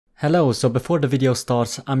Hello, so before the video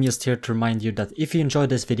starts, I'm just here to remind you that if you enjoyed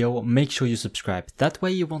this video, make sure you subscribe. That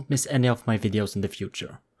way you won't miss any of my videos in the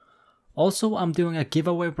future. Also, I'm doing a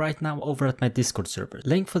giveaway right now over at my Discord server.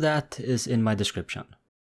 Link for that is in my description.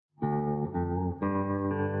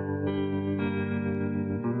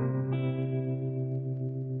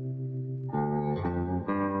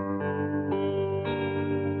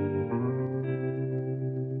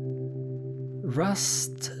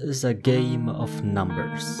 Rust is a game of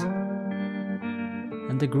numbers,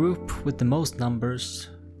 and the group with the most numbers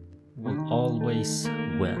will always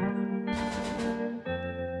win.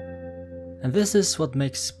 And this is what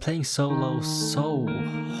makes playing solo so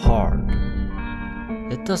hard.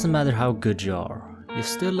 It doesn't matter how good you are, you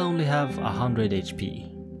still only have 100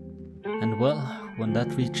 HP. And well, when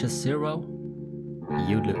that reaches 0,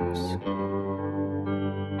 you lose.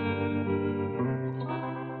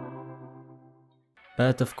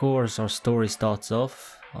 But of course our story starts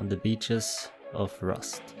off on the beaches of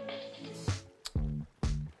Rust.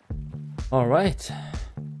 Alright,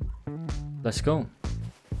 let's go.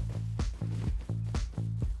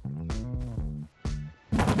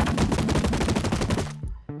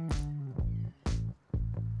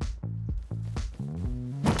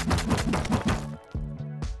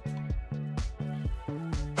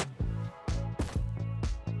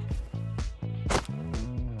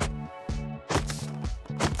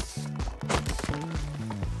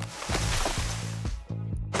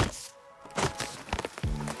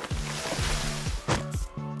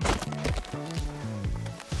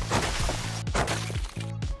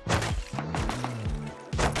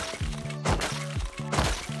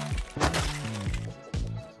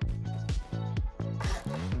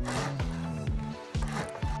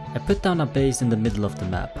 I put down a base in the middle of the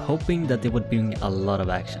map, hoping that it would bring a lot of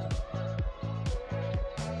action.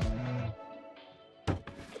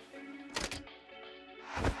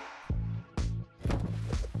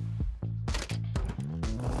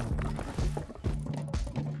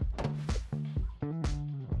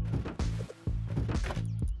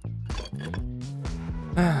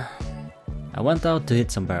 I went out to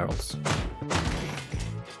hit some barrels.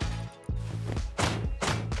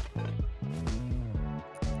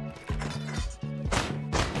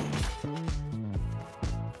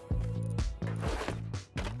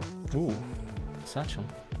 Ooh, satchel.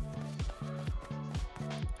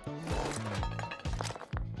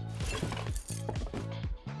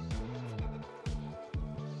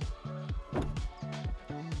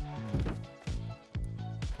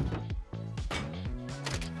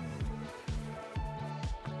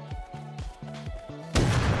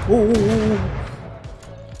 Ooh.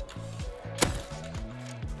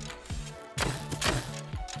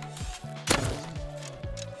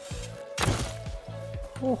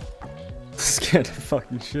 Oh. Scared the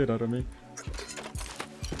fucking shit out of me.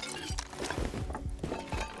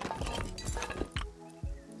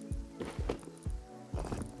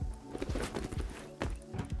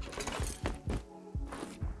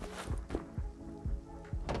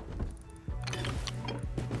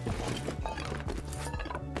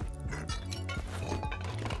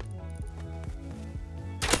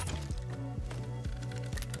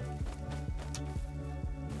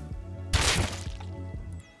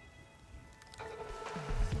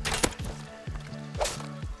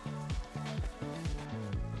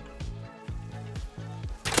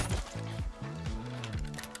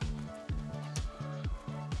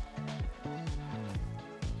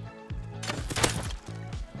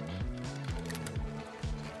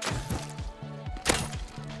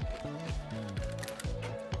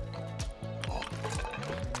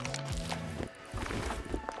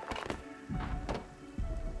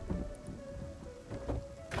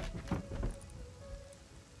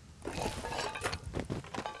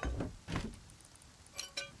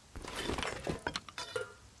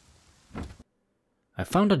 I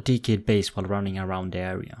found a decayed base while running around the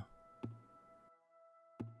area.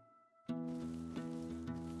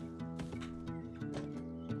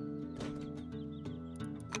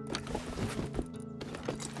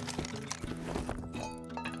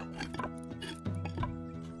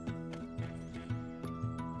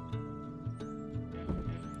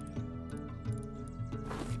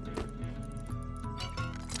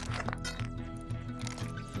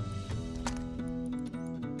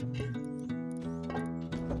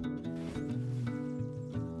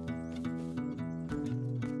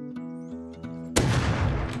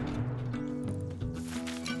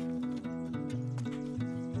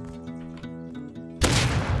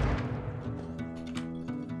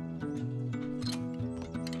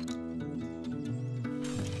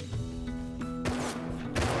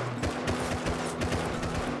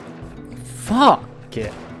 Fuck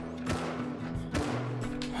it.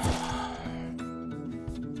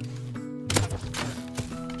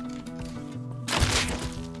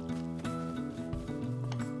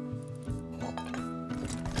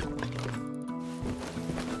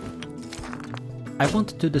 I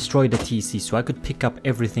wanted to destroy the TC so I could pick up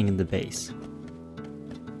everything in the base.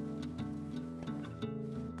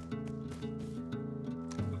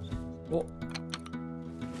 Oh.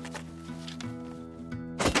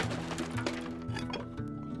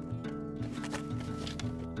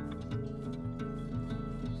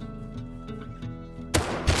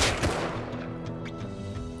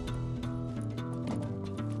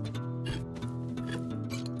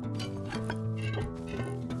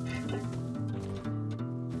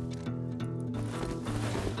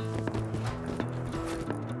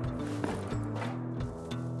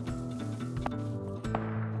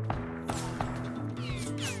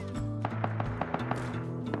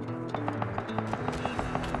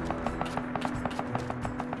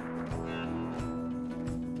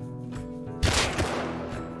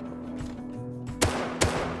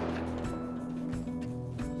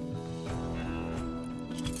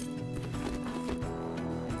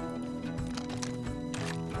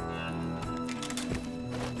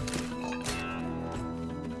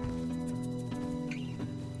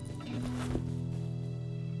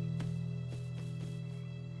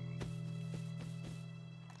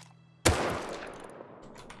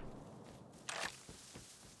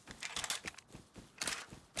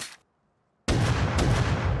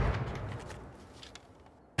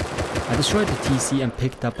 I destroyed the TC and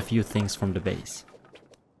picked up a few things from the base.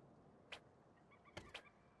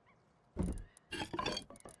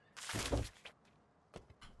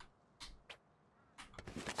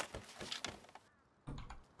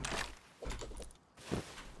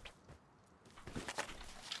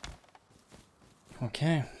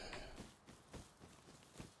 Okay.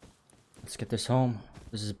 Let's get this home.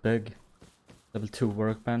 This is big. Level 2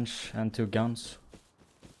 workbench and 2 guns.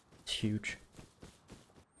 It's huge.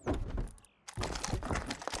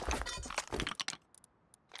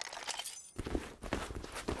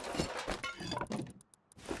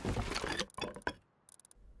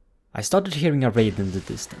 I started hearing a raid in the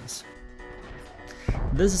distance.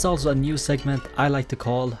 This is also a new segment I like to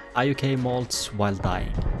call IUK Malts While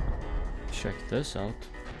Dying. Check this out.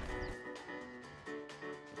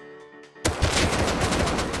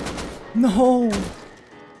 No!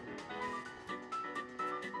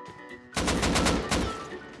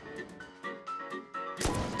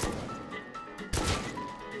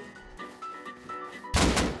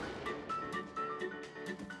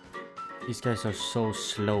 These guys are so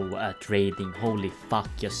slow at raiding, holy fuck,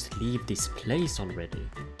 just leave this place already.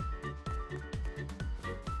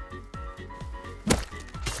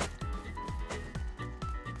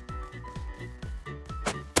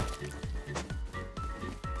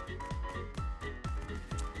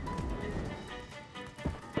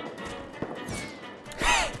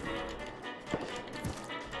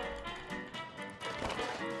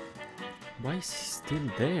 Why is he still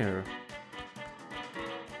there?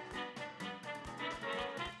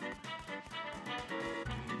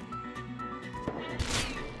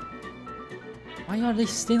 Why are they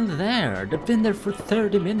still there? They've been there for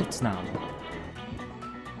 30 minutes now.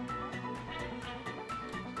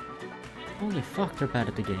 Holy fuck, they're bad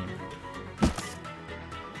at the game.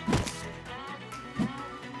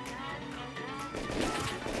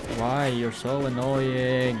 Why? You're so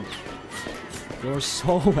annoying. You're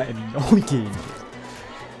so annoying.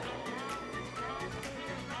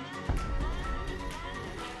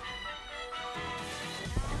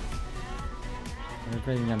 Are we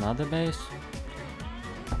bringing another base?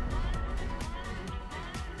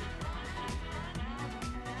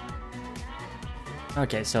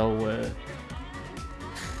 Okay, so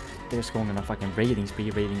they're just going on a fucking raiding spree,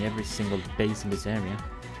 raiding every single base in this area.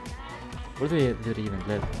 Where do they even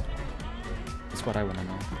live? That's what I want to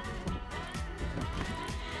know.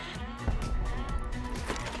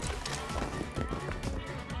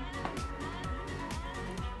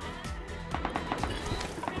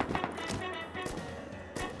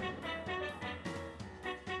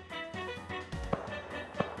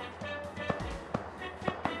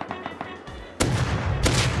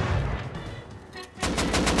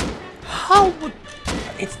 How would...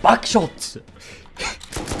 It's backshots! It's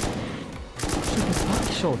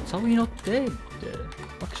backshots, how are you not dead?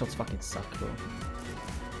 Backshots fucking suck, bro.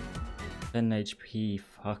 10 HP,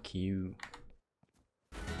 fuck you.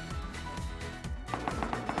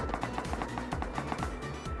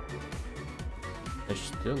 They're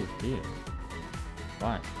still here.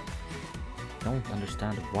 Why? I don't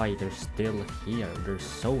understand why they're still here. They're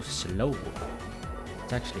so slow.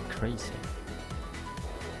 It's actually crazy.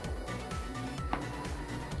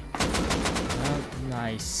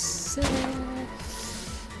 Nice.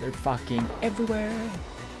 They're fucking everywhere.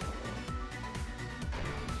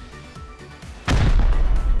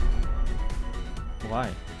 Why?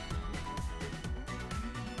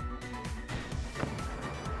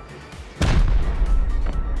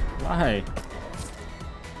 Why?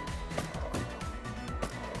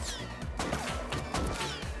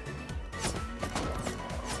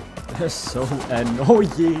 They're so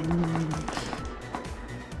annoying.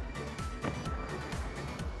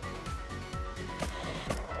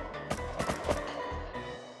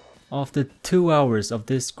 After 2 hours of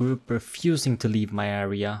this group refusing to leave my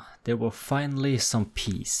area, there were finally some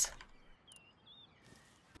peace.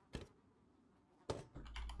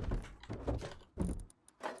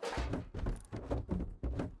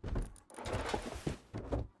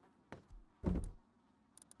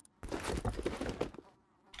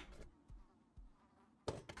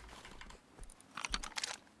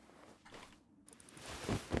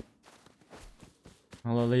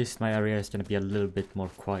 Well, at least my area is gonna be a little bit more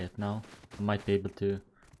quiet now. I might be able to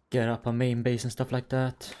get up a main base and stuff like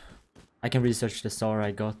that. I can research the SAR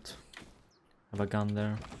I got. Have a gun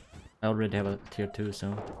there. I already have a tier 2,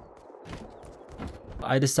 so...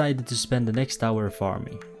 I decided to spend the next hour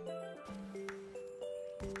farming.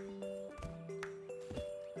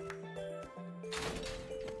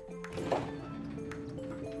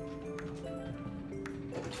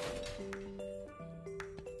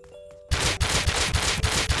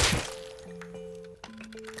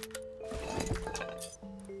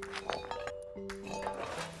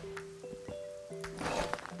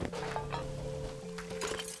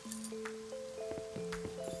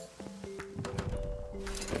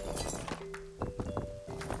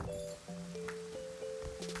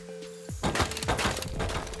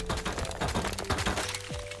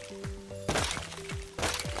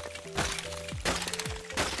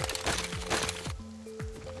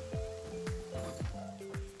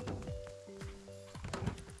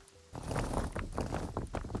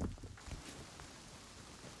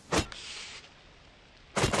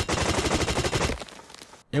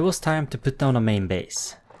 It was time to put down a main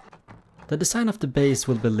base. The design of the base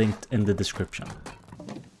will be linked in the description.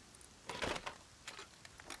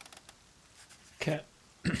 Okay.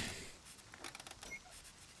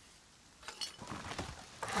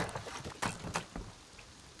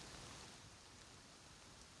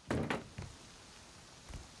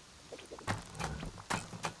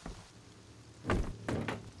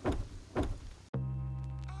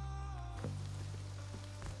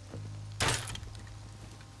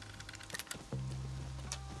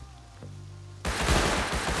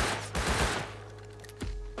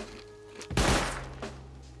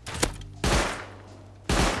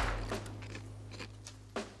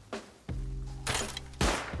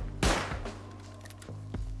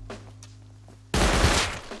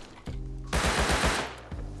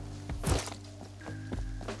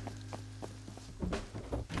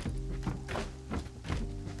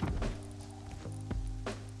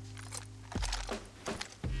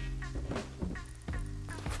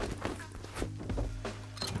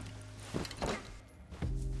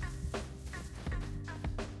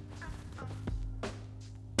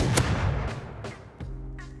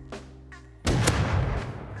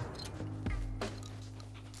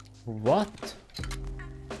 What?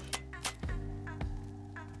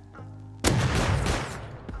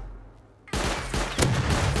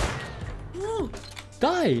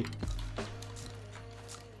 Die!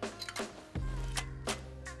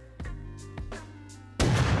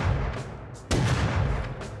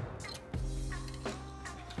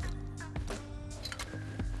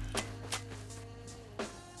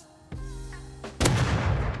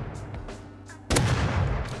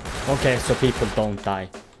 Okay, so people don't die.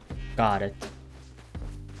 Got it.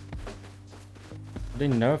 Are they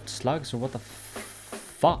nerfed slugs or what the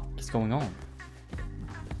fuck is going on?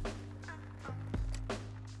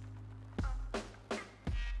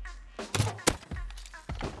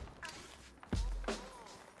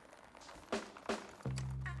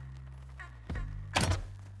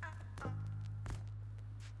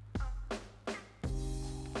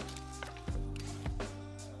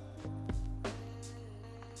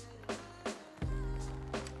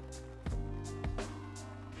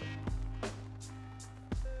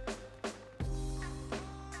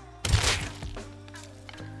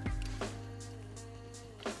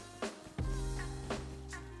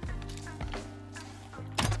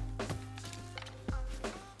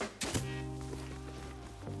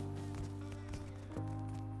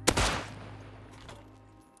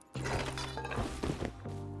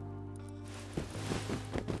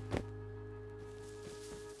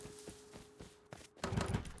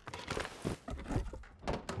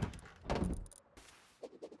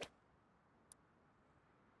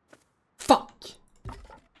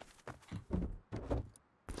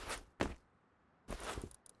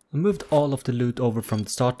 I moved all of the loot over from the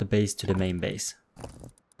starter base to the main base.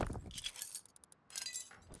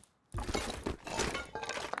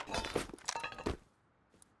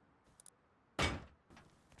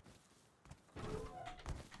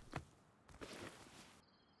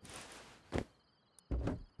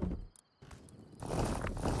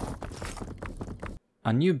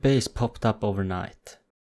 A new base popped up overnight.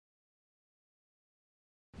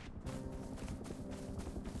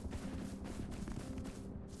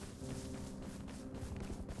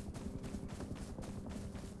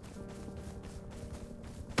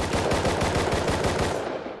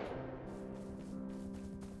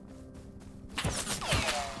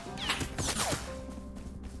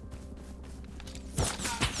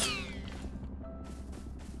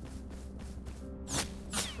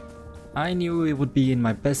 I knew it would be in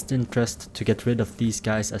my best interest to get rid of these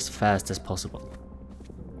guys as fast as possible.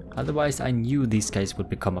 Otherwise, I knew these guys would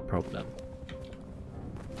become a problem.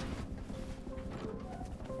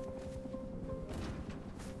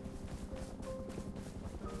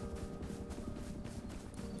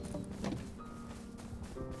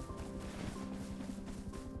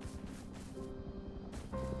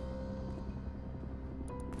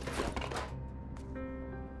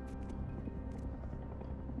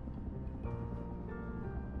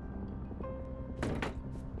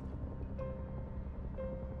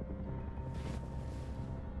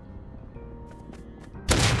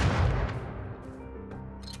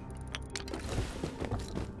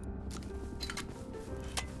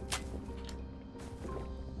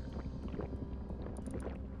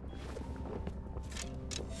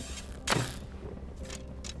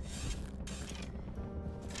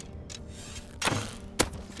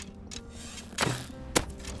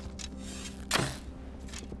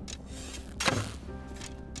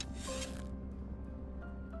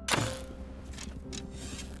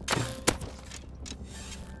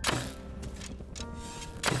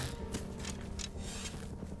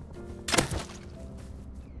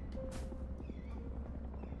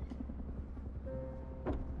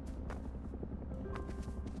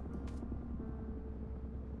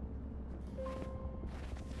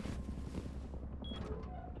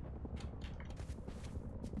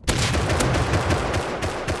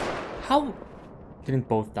 How didn't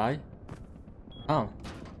both die? Oh.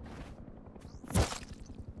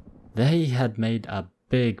 They had made a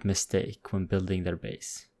big mistake when building their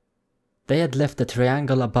base. They had left a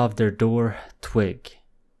triangle above their door twig.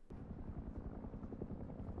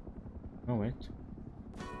 Oh wait.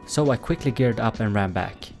 So I quickly geared up and ran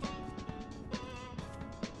back.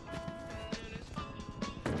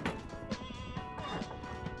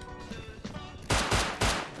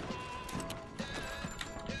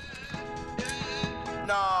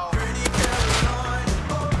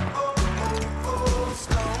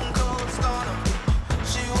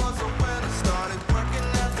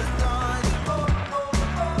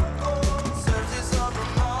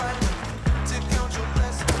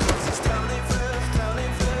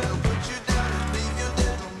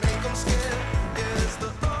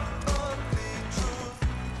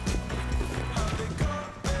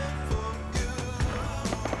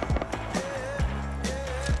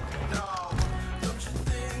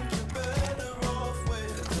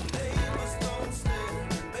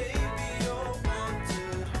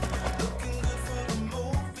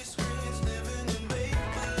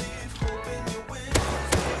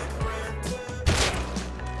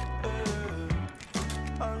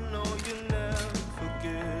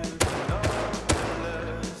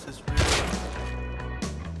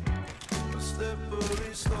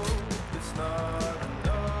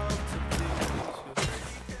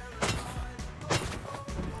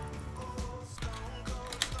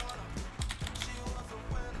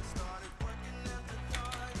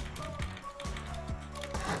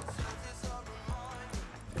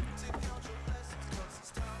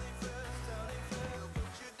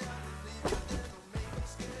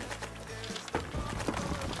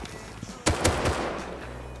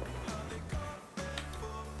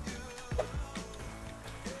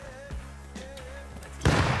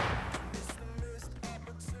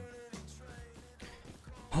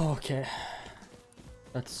 Okay,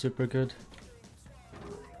 that's super good.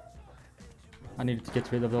 I needed to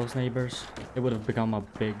get rid of those neighbors. It would have become a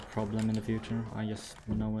big problem in the future, I just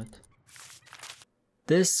know it.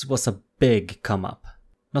 This was a big come up.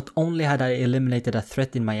 Not only had I eliminated a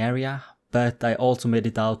threat in my area, but I also made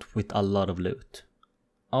it out with a lot of loot.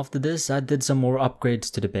 After this I did some more upgrades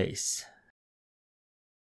to the base.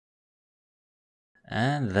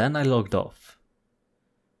 And then I logged off.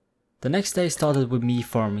 The next day started with me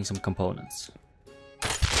farming some components.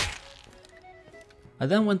 I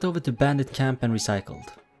then went over to bandit camp and recycled.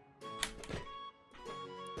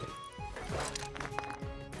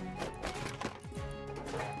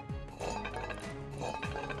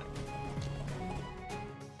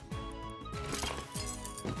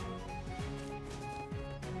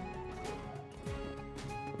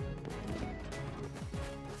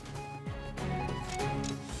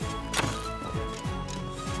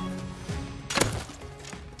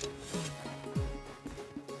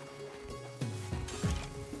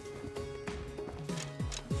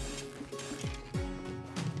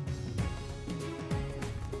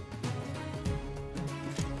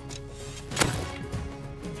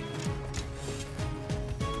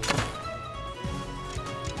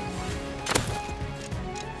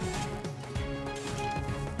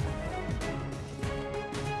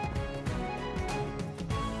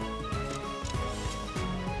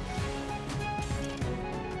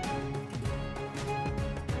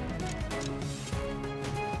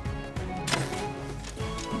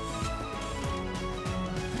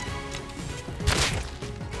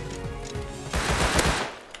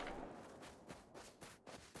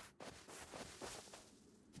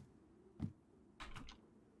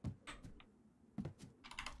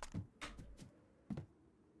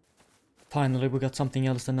 Finally, we got something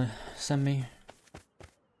else than a semi.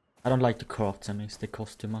 I don't like the craft semis, they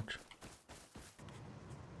cost too much.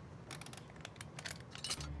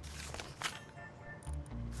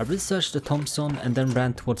 I researched the Thompson and then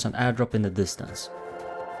ran towards an airdrop in the distance.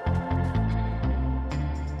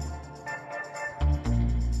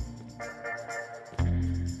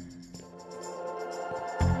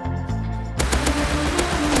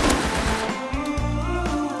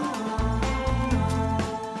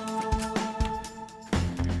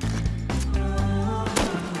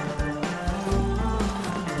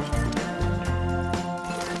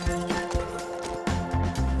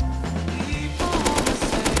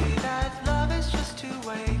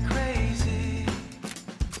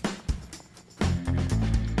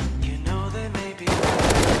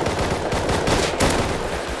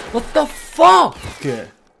 What the fuck?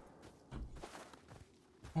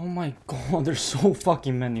 Oh my god, there's so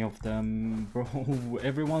fucking many of them, bro.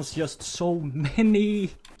 Everyone's just so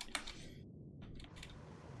many.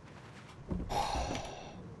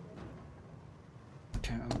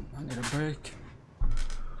 Damn, I need a break.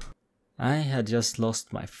 I had just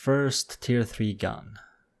lost my first tier 3 gun.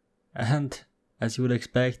 And, as you would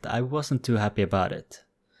expect, I wasn't too happy about it.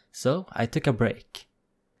 So, I took a break.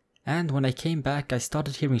 And when I came back, I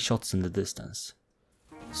started hearing shots in the distance.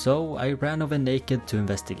 So I ran over naked to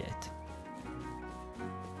investigate.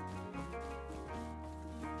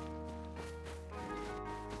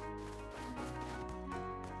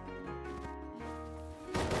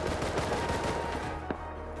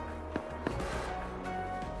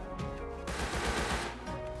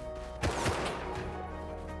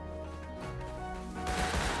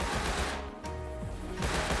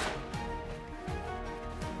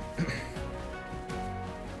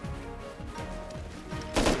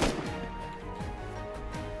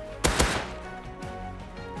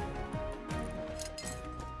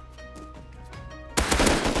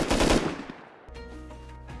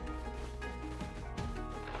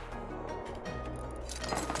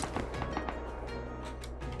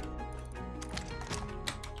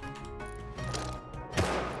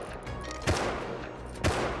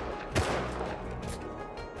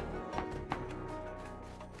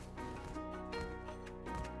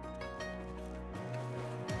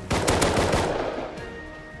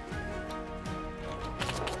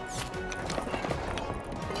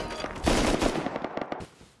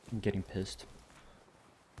 I'm getting pissed.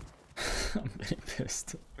 I'm getting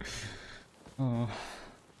pissed. Oh.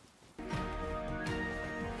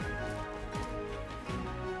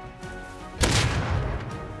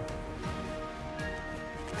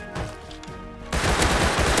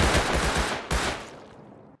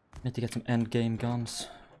 Need to get some endgame guns.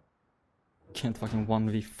 Can't fucking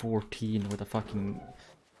 1v14 with a fucking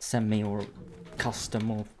semi or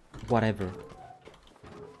custom or whatever.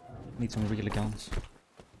 Need some real guns.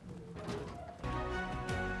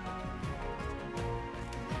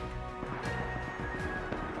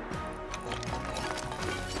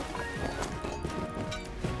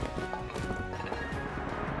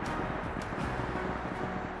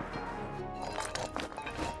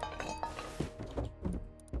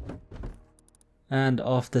 And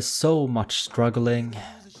after so much struggling,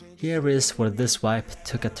 here is where this wipe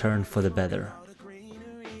took a turn for the better.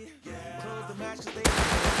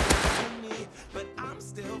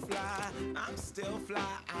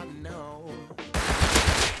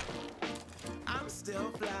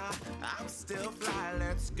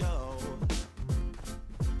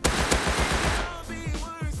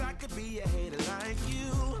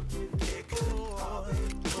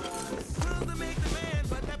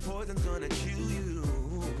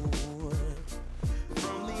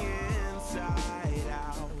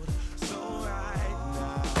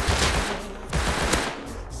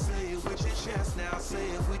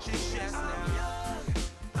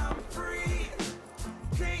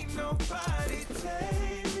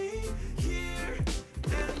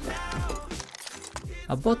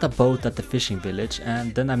 I bought a boat at the fishing village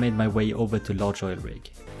and then I made my way over to large oil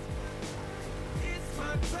rig.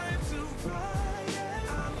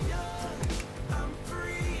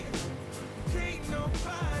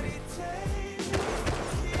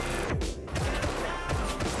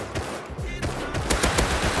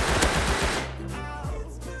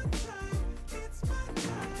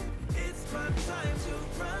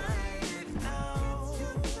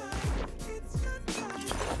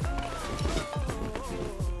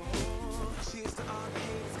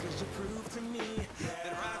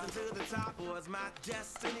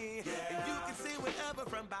 Destiny, and you can see whatever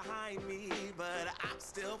from behind me, but I'm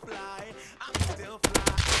still fly, I'm still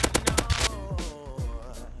fly, no,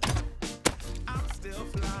 I'm still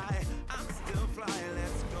fly,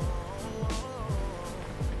 let's go.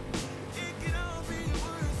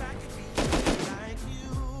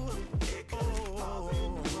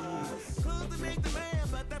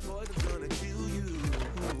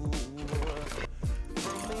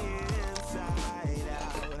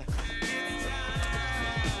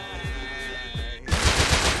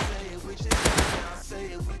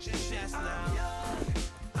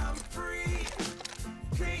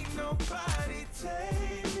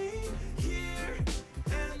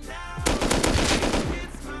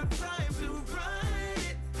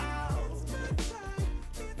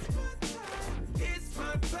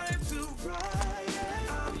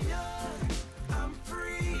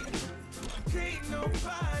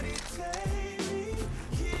 nobody take me.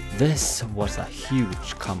 This was a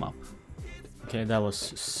huge come up. Okay, that was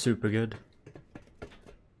super good.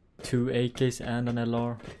 2 AKs and an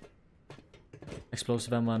LR.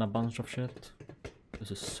 Explosive ammo and a bunch of shit.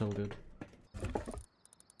 This is so good.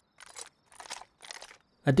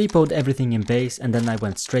 I depoted everything in base and then I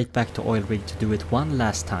went straight back to oil rig to do it one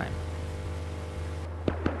last time.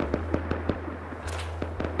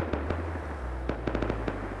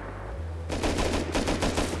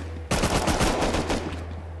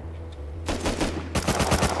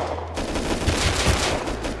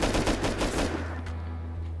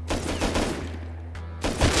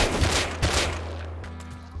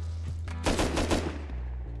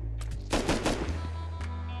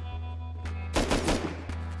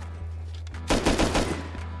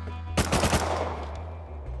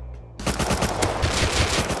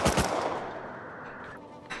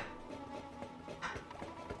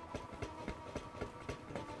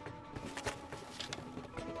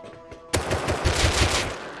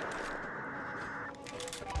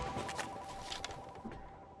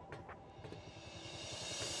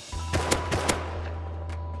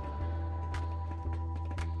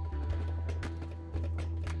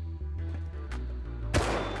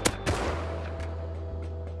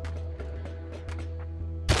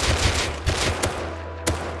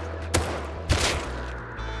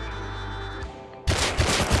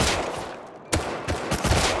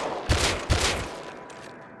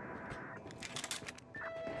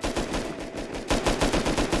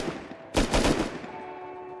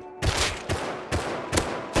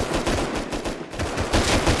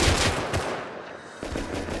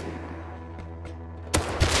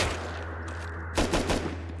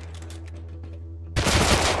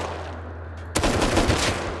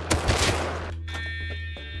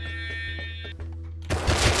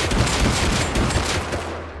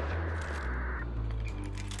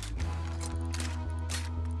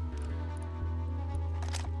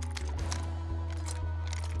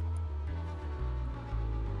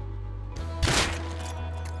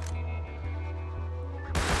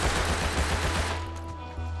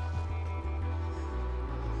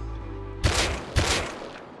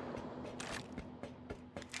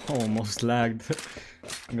 Almost lagged.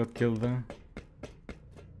 Got killed there.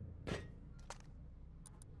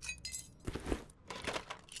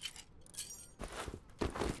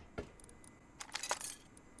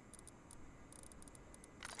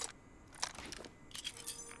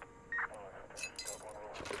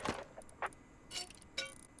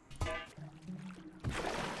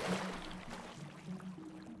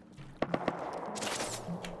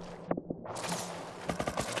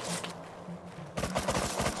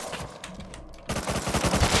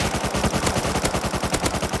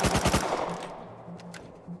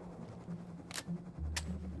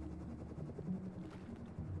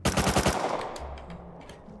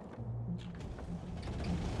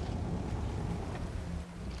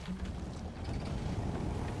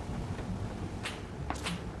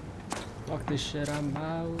 Fuck this shit, I'm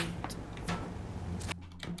out.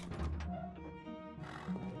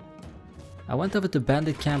 I went over to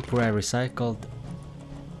bandit camp where I recycled.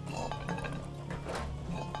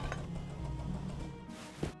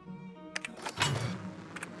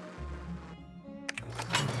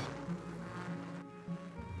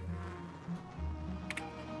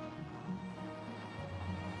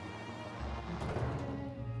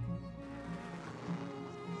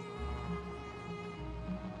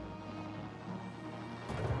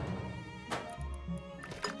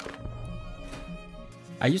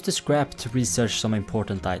 I used the scrap to research some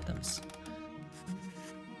important items.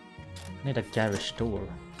 I need a garage door.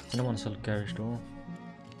 Anyone sell garage door?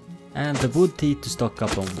 And the wood teeth to stock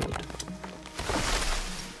up on wood.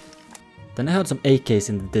 Then I heard some AKs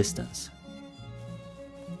in the distance.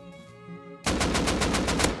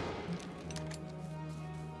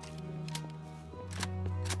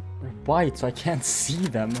 They're white, so I can't see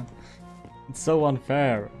them. It's so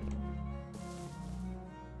unfair.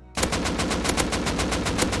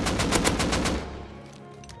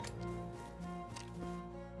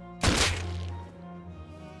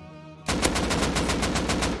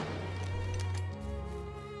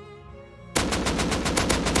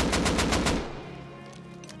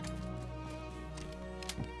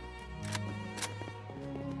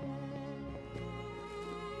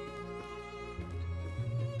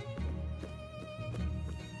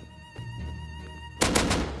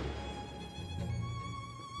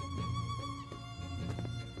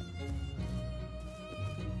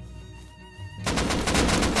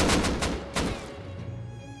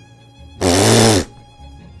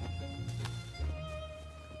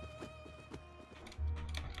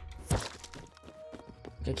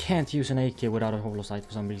 I can't use an AK without a holo sight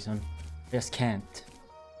for some reason. I just can't.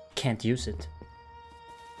 Can't use it.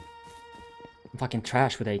 I'm fucking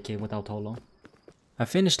trash with AK without holo. I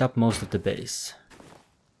finished up most of the base.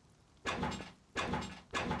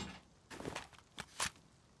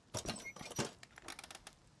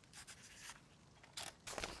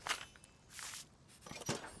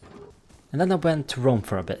 And then I went to roam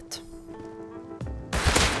for a bit.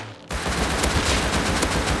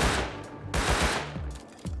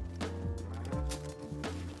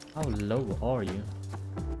 How low are you?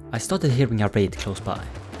 I started hearing a raid close by.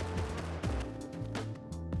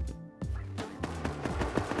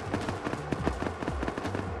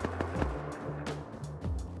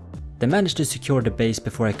 They managed to secure the base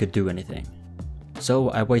before I could do anything, so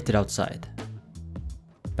I waited outside.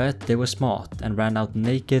 But they were smart and ran out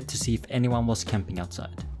naked to see if anyone was camping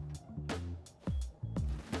outside.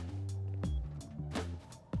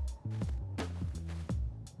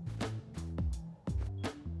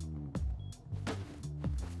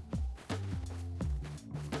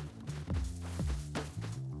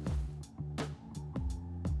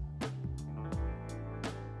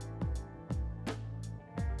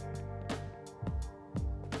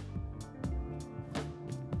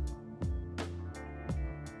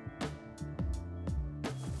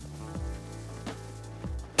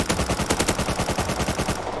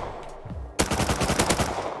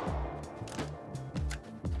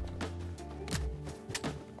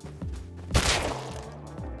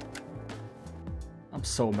 I'm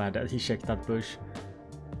so mad that he checked that bush.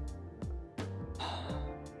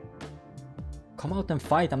 Come out and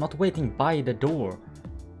fight, I'm not waiting by the door.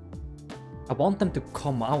 I want them to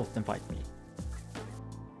come out and fight me.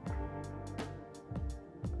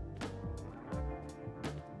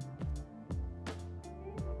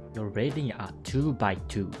 You're raiding a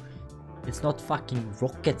 2x2. It's not fucking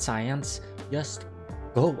rocket science. Just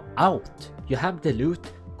go out. You have the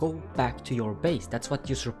loot. Go back to your base. That's what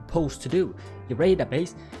you're supposed to do. You raid a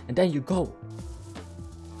base and then you go.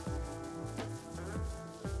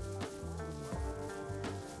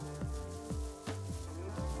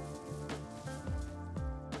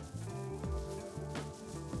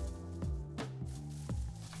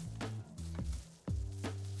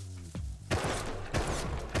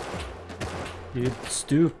 You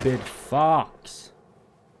stupid fox.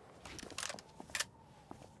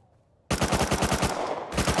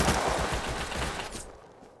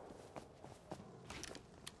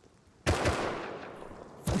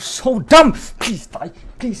 So dumb! Please die!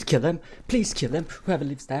 Please kill him! Please kill him! Whoever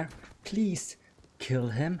lives there! Please kill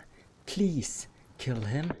him! Please kill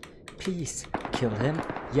him! Please kill him!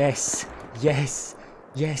 Yes! Yes!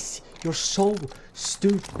 Yes! You're so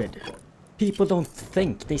stupid! People don't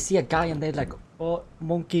think. They see a guy and they're like, oh,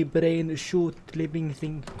 monkey brain, shoot, living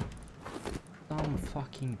thing. Dumb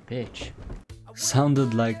fucking bitch.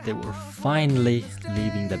 Sounded like they were finally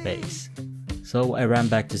leaving the base. So I ran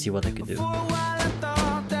back to see what I could do.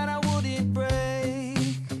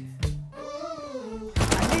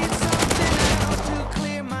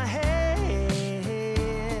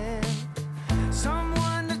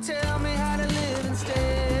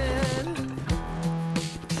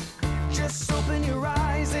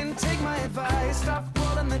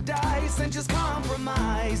 And just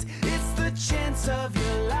compromise. It's the chance of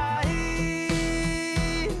your life.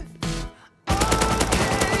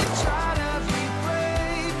 Okay, try to be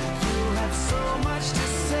brave. You have so much to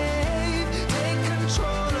save. Take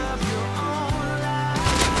control of your own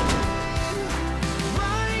life.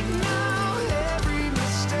 Right now, every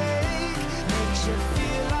mistake makes you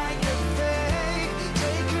feel like you're fake.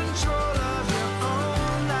 Take control of your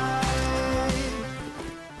own life.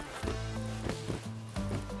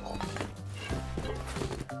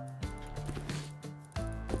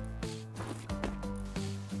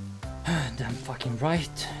 Damn fucking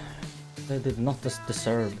right. They did not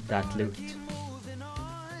deserve that loot.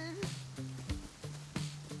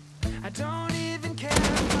 I don't even care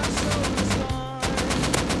if my soul is gone.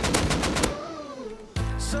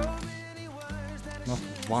 So many words that Not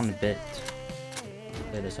one bit.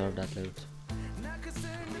 They deserve that loot.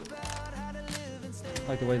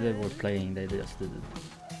 Like the way they were playing, they just didn't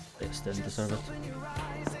deserve it.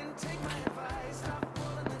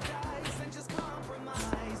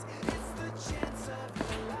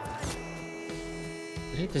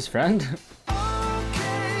 Did he hit his friend?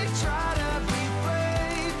 Okay, try to be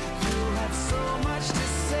brave. You have so much to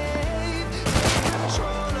save. Take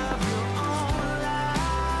control of your own life.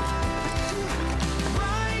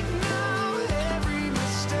 Right now, every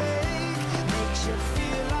mistake makes you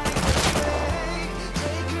feel like you're fake.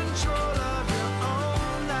 Take control of your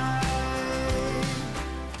own life.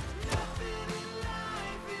 Nothing in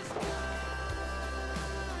life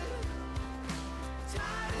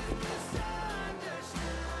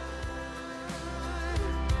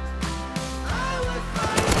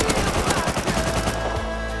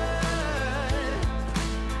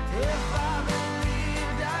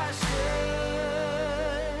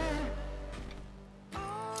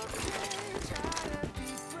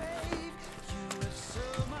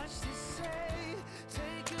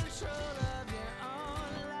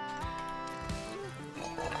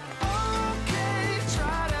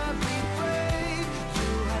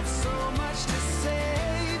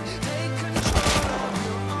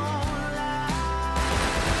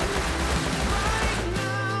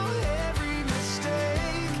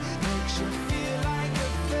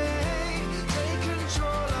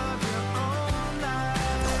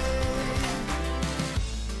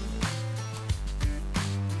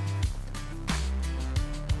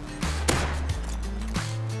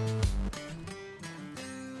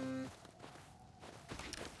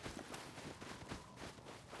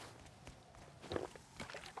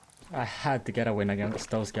I had to get a win against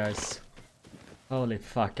those guys. Holy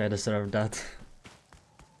fuck, I deserved that.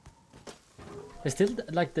 They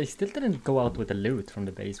still didn't go out with the loot from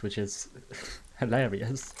the base, which is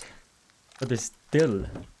hilarious. But they still,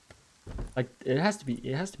 like, it has to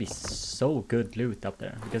be so good loot up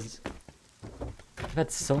there, because they've had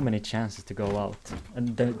so many chances to go out,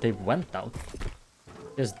 and they went out.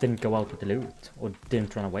 Just didn't go out with the loot, or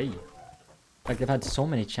didn't run away. Like, they've had so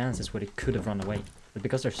many chances where they could have run away, but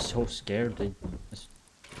because they're so scared, they just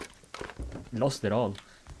lost it all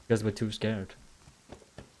because we're too scared.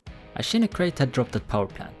 A shiny crate had dropped at power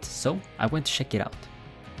plant, so I went to check it out.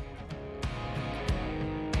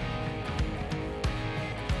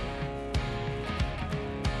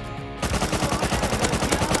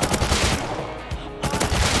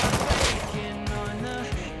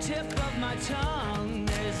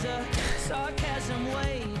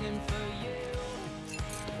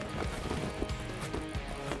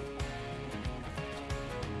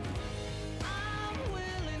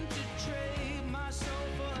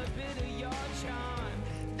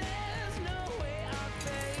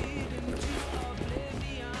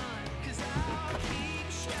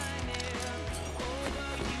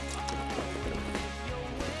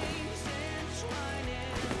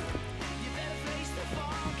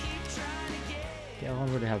 I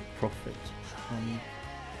already have profit on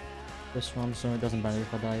this one, so it doesn't matter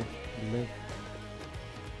if I die, I live.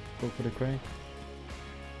 Go for the crate.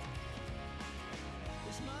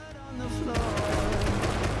 There's mud on the floor.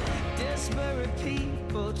 Desperate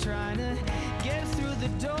people trying to get through the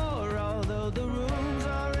door, although the room's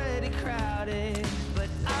already crowded. But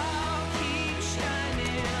I'll keep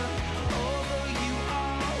shining over you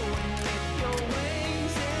all, and with your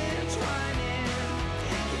wings entwining,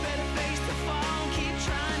 you better face the fall, keep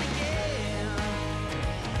trying again.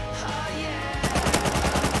 Oh yeah,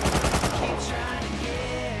 keep trying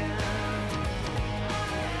again.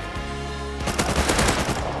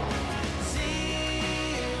 Zeros,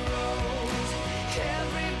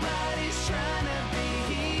 everybody's trying to be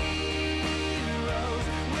heroes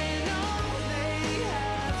when all they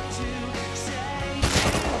have to say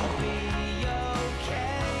will be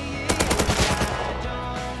okay. I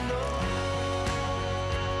don't know.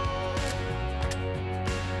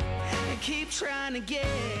 And keep trying again.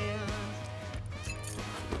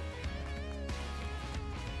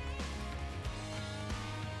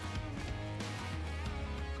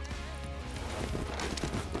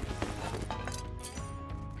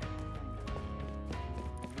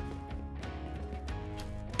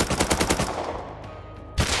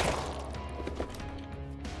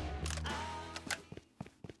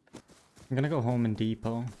 I'm gonna go home and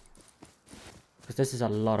depot, because this is a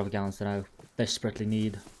lot of guns that I desperately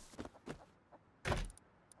need.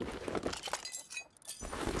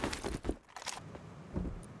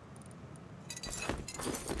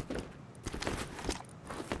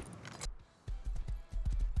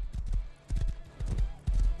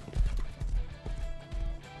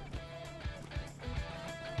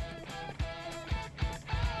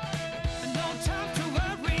 No time to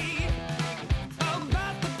worry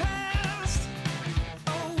about the past.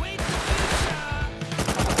 Await the future.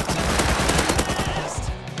 Just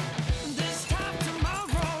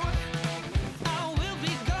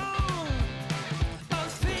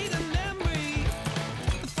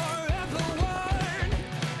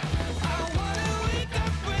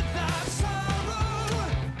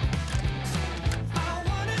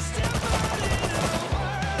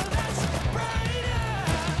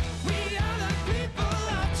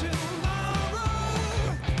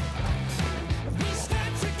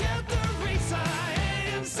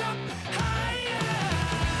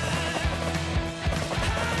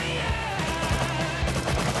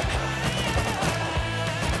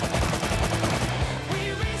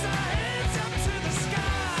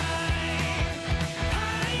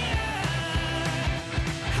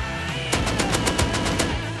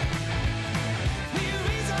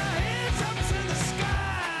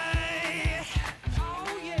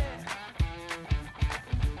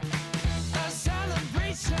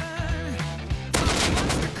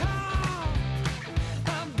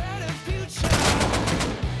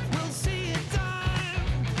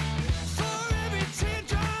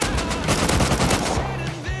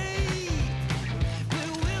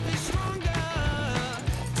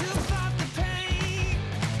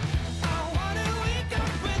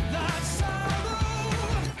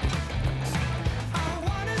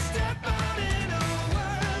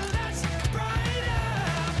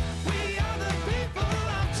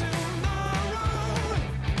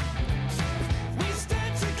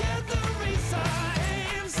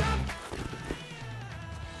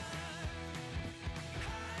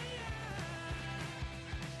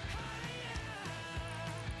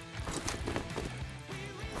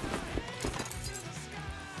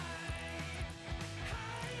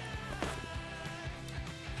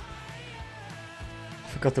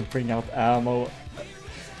forgot to bring out ammo.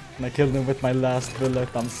 And I killed him with my last bullet.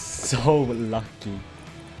 I'm so lucky.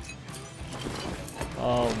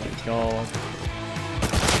 Oh my god.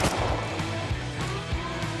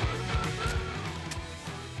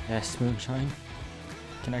 Yes, moonshine.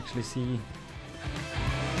 Can actually see.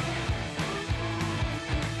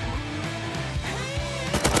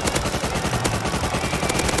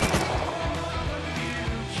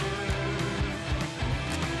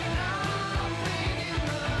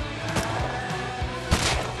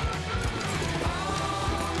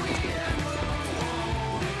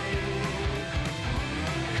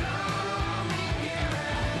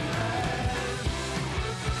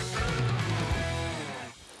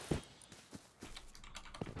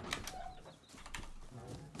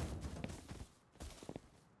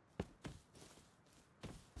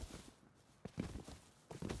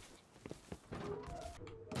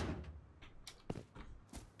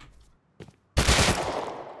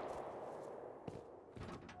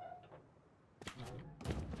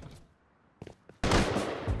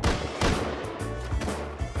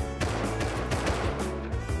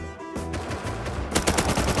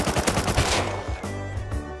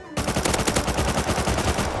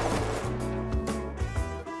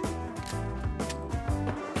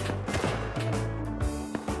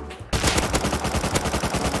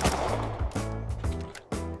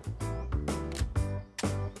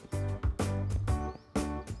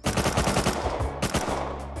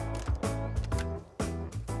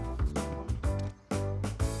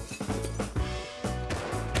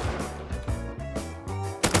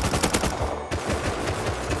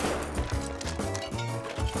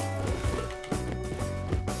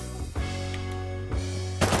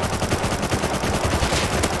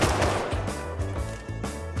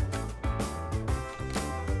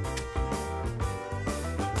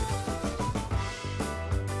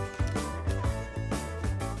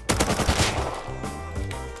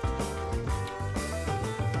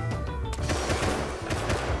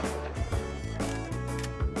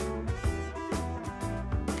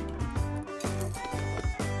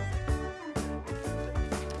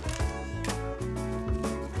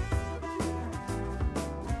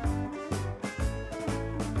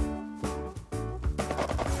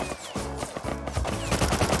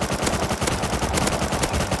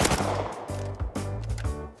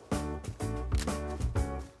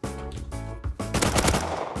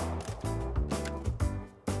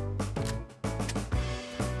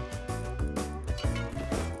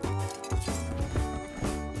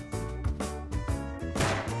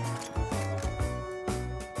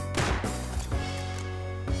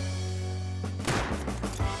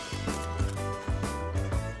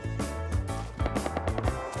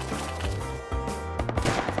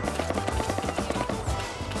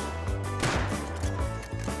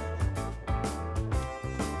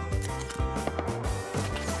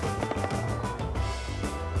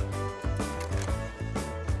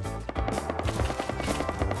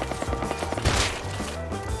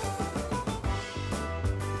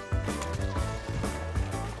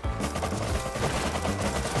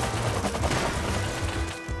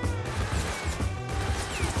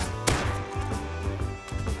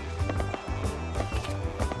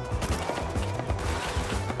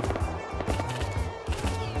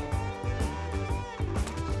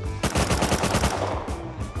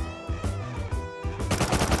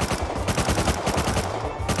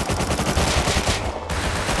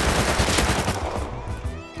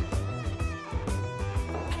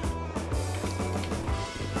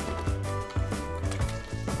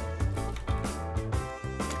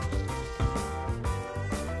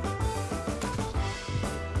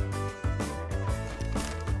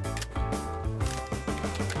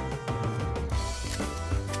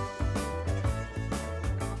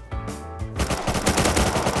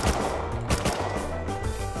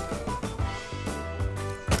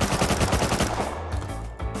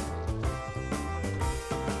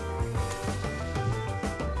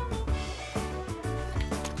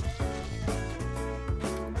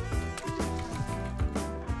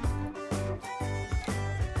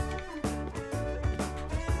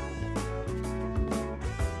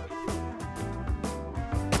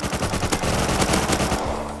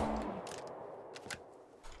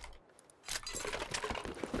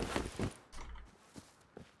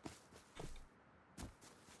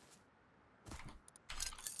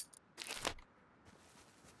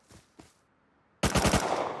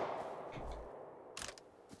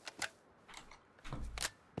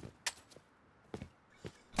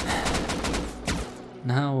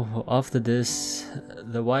 Now, after this,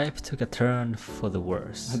 the wipe took a turn for the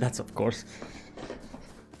worse. That's of course.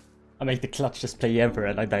 I make the clutch just play ever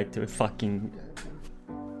and I died to a fucking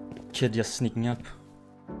kid just sneaking up.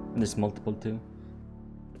 And there's multiple too.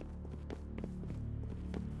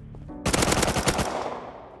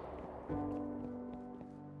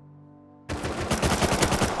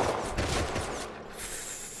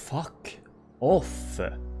 Fuck off!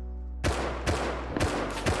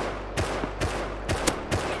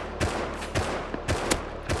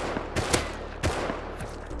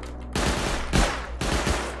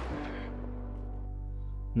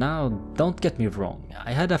 Now, don't get me wrong,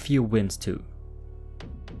 I had a few wins too.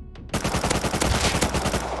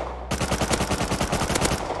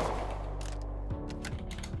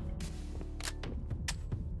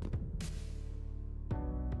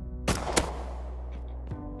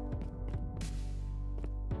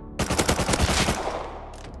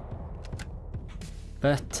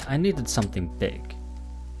 But I needed something big.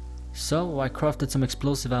 So I crafted some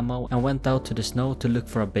explosive ammo and went out to the snow to look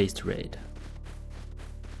for a base to raid.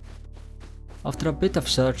 After a bit of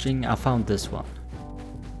searching, I found this one.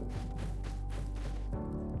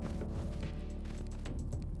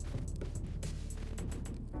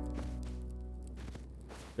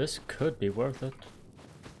 This could be worth it.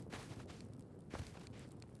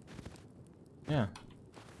 Yeah.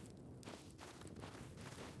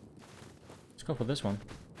 Let's go for this one.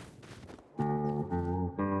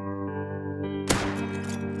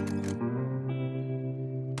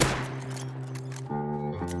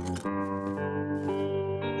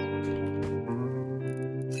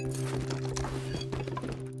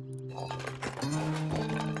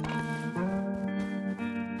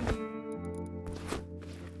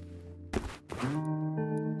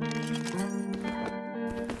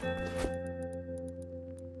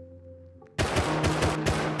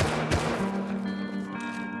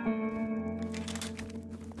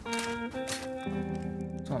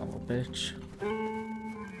 Son of a bitch.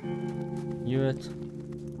 You it.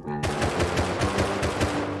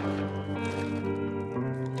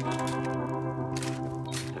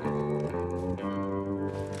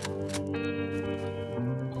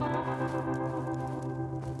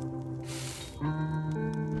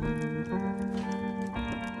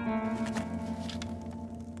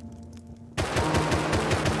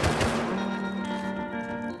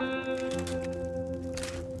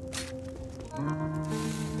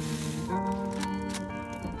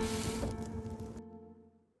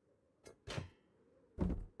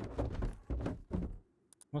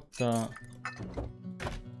 What the?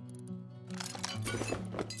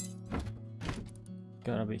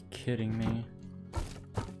 Gotta be kidding me.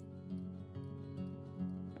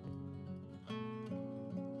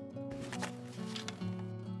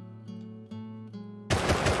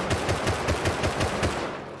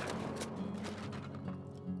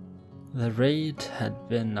 The raid had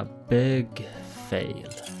been a big fail.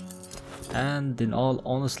 And in all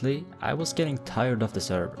honesty, I was getting tired of the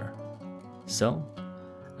server. So,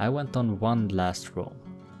 I went on one last roam.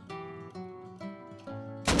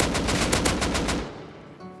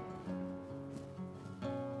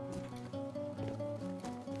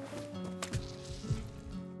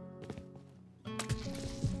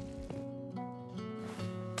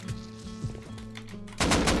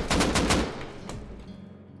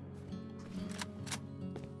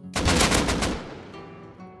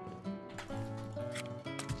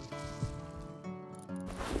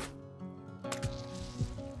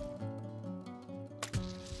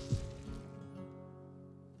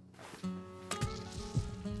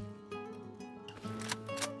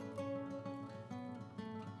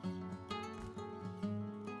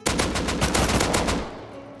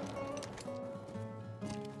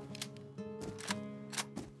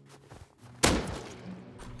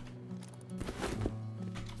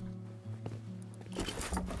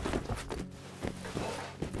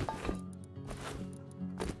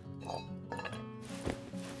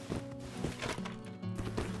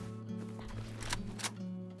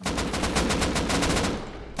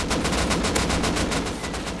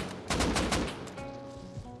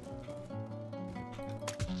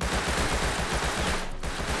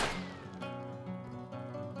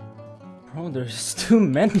 Bro, there's too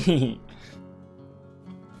many.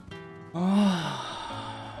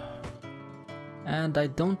 And I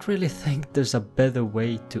don't really think there's a better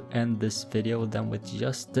way to end this video than with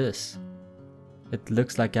just this. It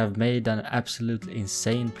looks like I've made an absolutely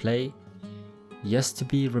insane play, just to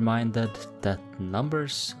be reminded that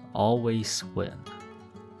numbers always win.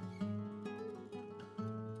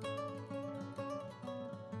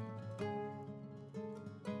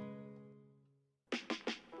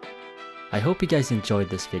 I hope you guys enjoyed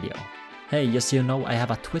this video. Hey, just so you know, I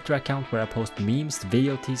have a Twitter account where I post memes,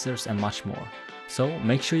 video teasers and much more. So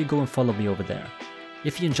make sure you go and follow me over there.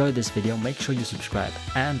 If you enjoyed this video, make sure you subscribe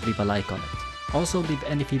and leave a like on it. Also leave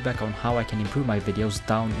any feedback on how I can improve my videos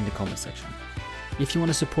down in the comment section. If you want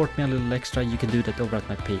to support me a little extra, you can do that over at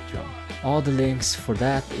my Patreon. All the links for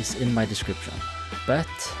that is in my description. But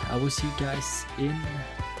I will see you guys in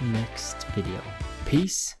the next video.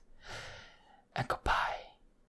 Peace and goodbye.